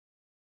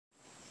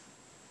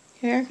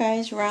Here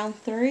guys, round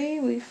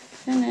 3, we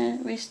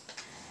finished. We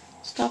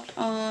stopped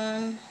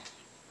on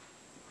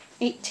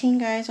 18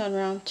 guys on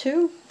round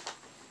 2.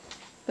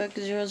 Book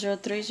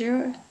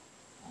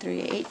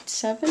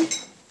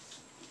 0030387.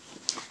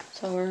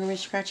 So we're going to be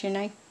scratching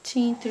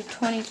 19 through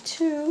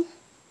 22.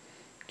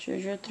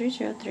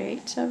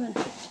 0030387.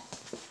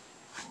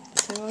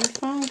 See what we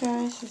find,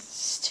 guys.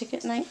 It's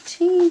ticket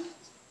 19.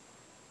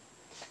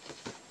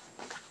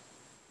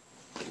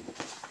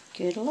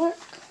 Good luck.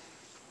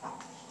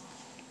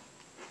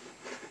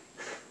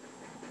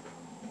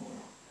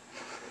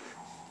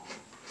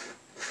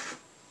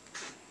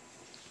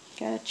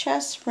 Got a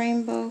chest,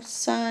 rainbow,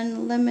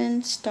 sun,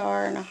 lemon,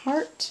 star, and a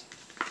heart.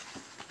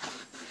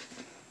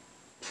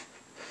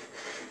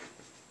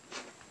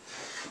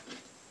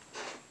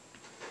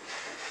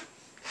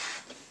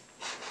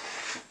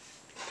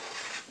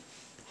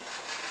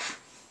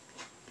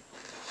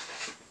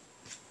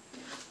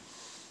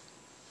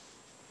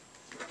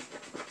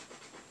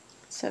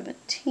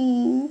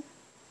 $17,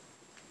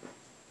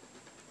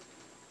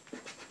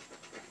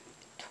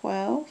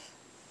 $12,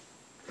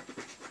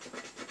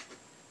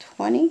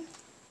 $20,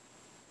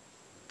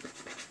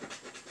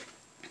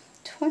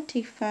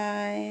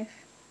 $25,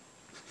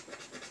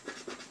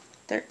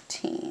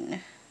 $13.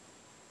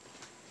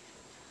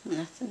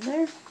 Nothing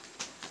there.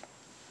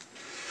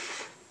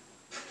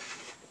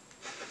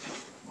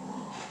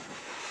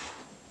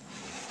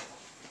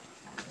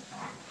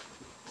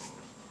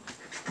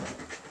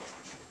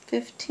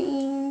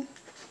 $15,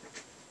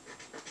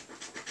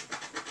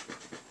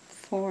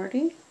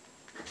 $40,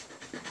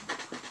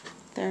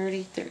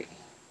 $33.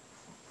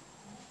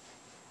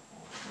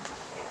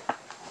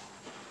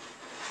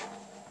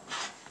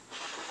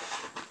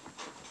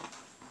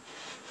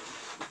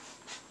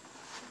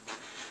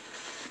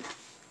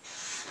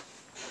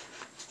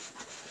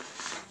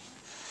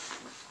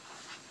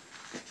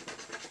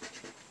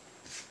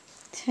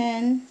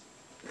 $10,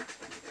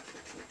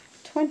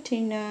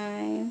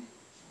 $29,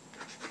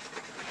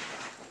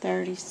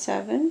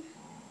 $37,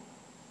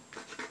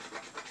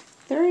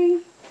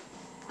 $3,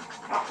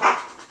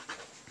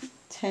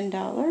 $10,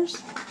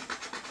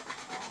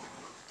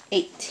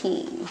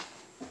 $18.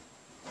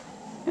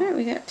 Alright,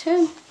 we got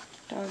 10.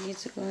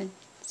 Doggies are going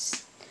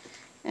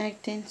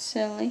acting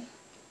silly.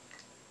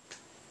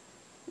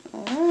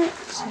 Alright,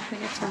 see if we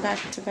get some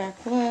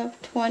back-to-back love.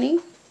 20.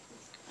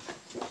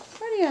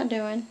 What are y'all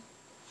doing?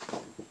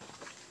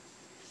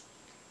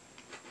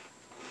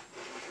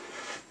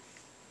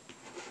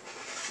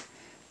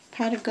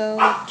 Pot of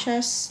gold,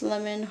 chest,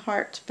 lemon,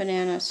 heart,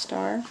 banana,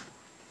 star.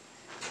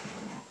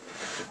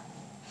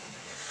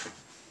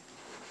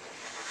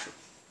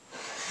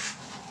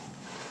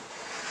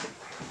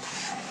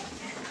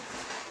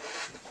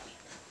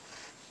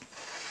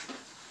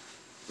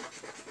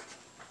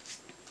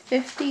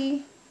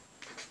 $50,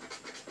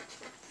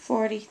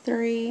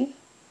 $43,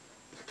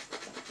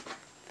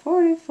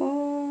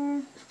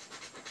 $44,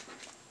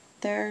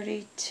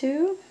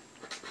 $32,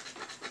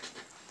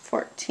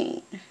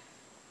 $14.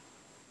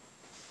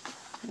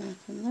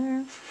 Nothing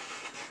there.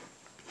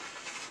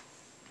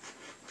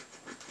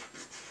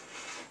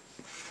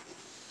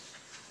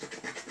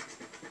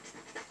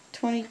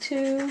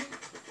 $22,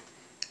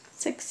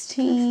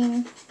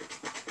 $16,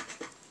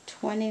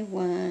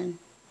 $21.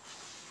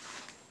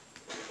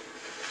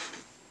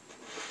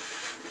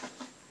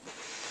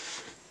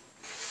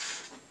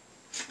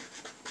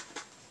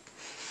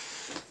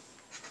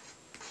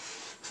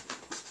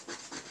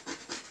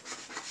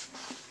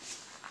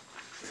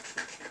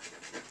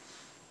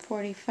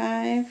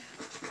 $45,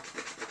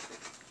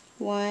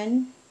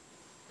 $1,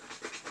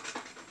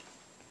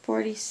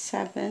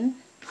 $47,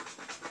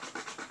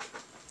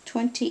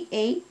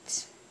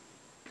 $28,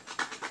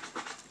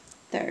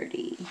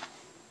 $30.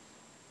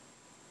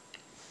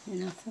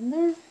 Nothing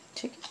there.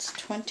 Tickets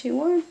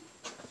 21.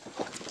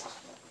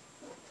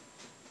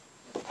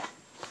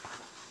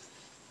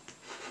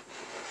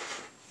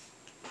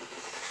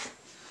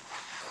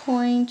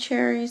 Coin,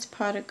 cherries,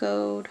 pot of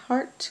gold,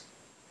 heart,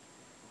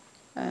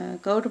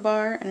 gold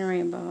bar, and a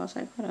rainbow. I was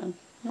like, hold on,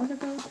 another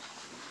gold?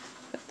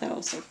 But that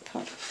was a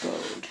pot of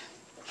gold.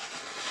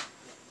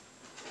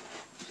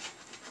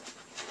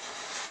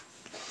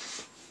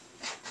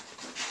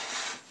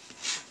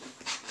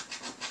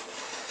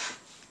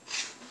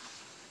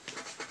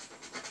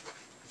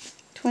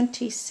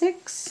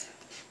 $26,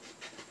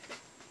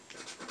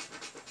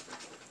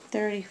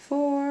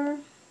 $34,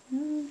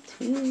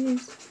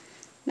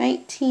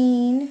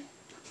 19,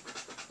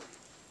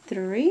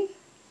 3,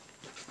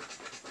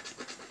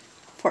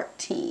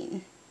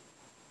 14.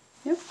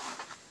 Yep.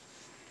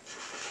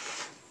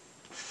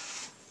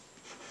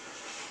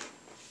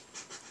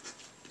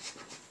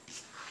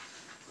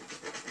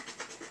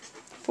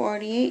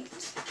 $48,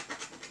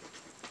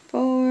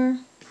 4,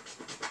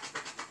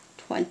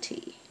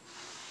 20.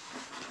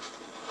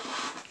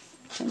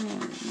 Come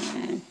on,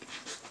 man.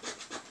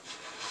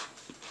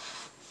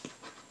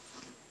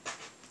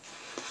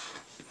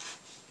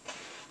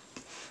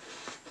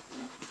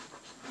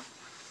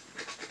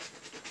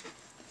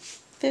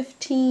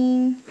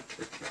 $15,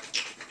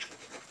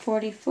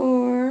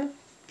 $44,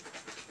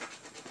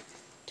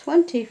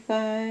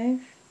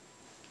 25,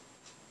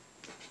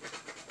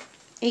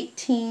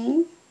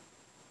 18,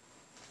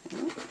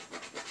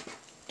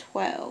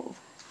 12.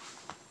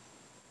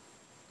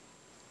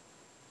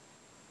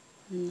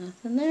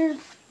 Nothing there.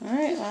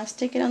 Alright, last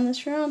ticket on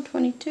this round,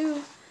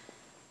 22.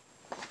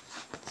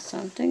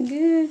 Something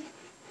good.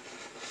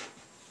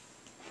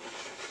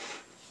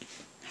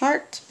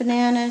 Heart,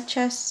 banana,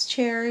 chest,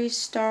 cherry,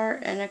 star,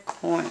 and a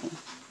coin.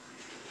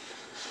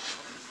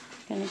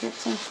 Gonna get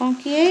some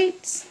funky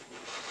 8s.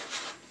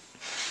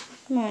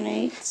 Come on,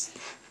 8s.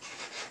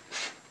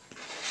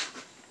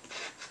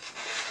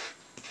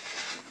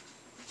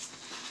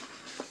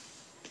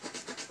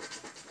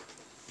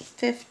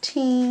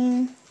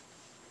 $15,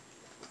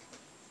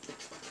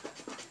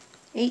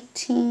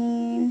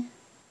 18,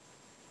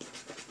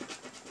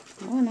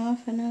 one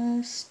off on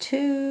us,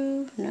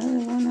 2, another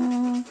one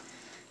off,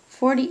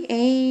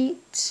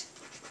 48,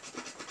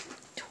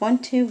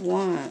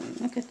 21.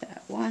 Look at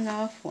that, one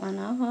off, one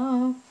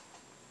off.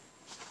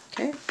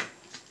 Okay.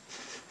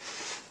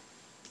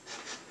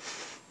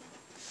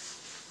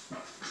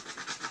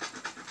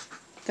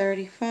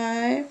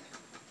 $35,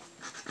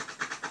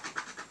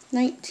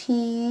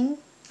 19,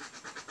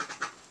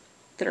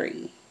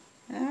 3.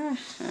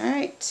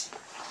 Alright.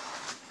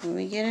 Will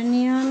we get a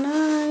neon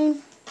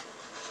 9?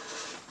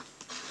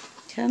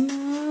 Come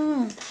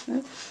on.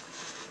 Oops.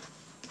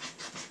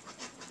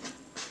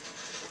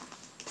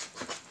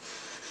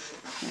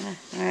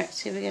 Alright,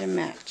 see if we get a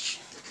match.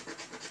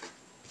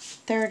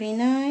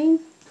 39,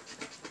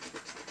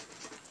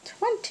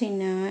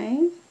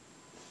 29,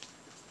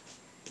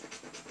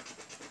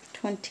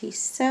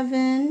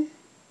 27,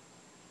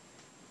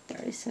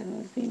 37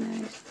 would be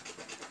nice,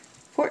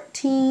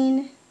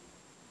 14,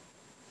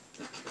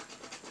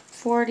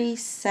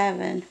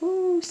 47.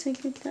 Ooh, see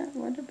if that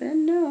would have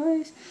been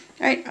nice.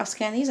 Alright, I'll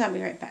scan these. I'll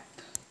be right back.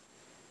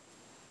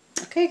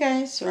 Okay,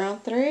 guys,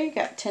 round 3.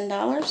 Got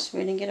 $10. We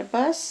didn't get a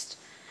bust,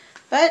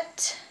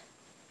 but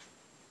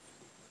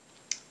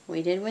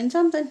we did win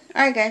something.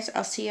 Alright, guys,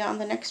 I'll see you on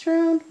the next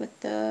round with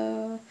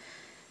the,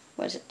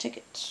 what is it,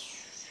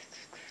 tickets?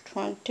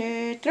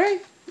 23.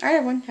 Alright,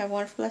 everyone, have a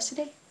wonderful, blessed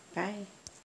day. Bye.